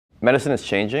Medicine is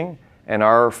changing, and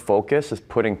our focus is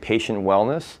putting patient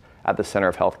wellness at the center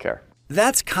of healthcare.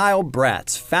 That's Kyle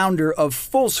Bratz, founder of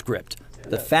Fullscript,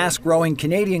 the fast-growing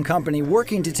Canadian company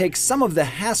working to take some of the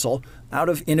hassle out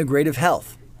of integrative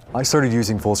health. I started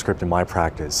using Fullscript in my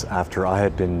practice after I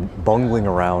had been bungling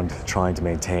around trying to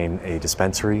maintain a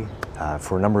dispensary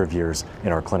for a number of years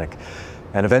in our clinic.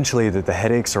 And eventually the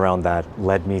headaches around that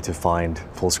led me to find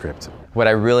Fullscript. What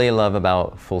I really love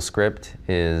about Fullscript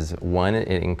is, one,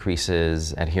 it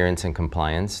increases adherence and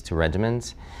compliance to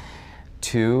regimens.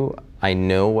 Two, I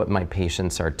know what my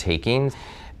patients are taking.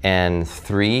 And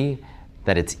three,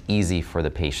 that it's easy for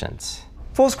the patients.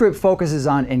 Fullscript focuses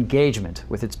on engagement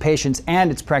with its patients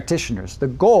and its practitioners. The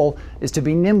goal is to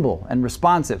be nimble and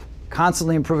responsive,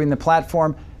 constantly improving the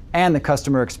platform and the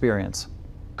customer experience.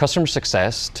 Customer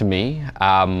success, to me,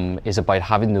 is about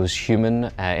having those human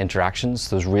interactions,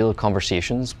 those real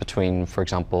conversations between, for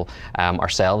example,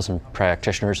 ourselves and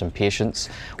practitioners and patients.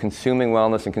 Consuming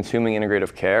wellness and consuming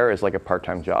integrative care is like a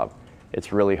part-time job.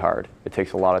 It's really hard. It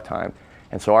takes a lot of time.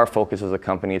 And so our focus as a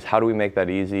company is how do we make that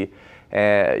easy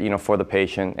for the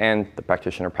patient and the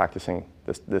practitioner practicing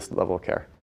this level of care.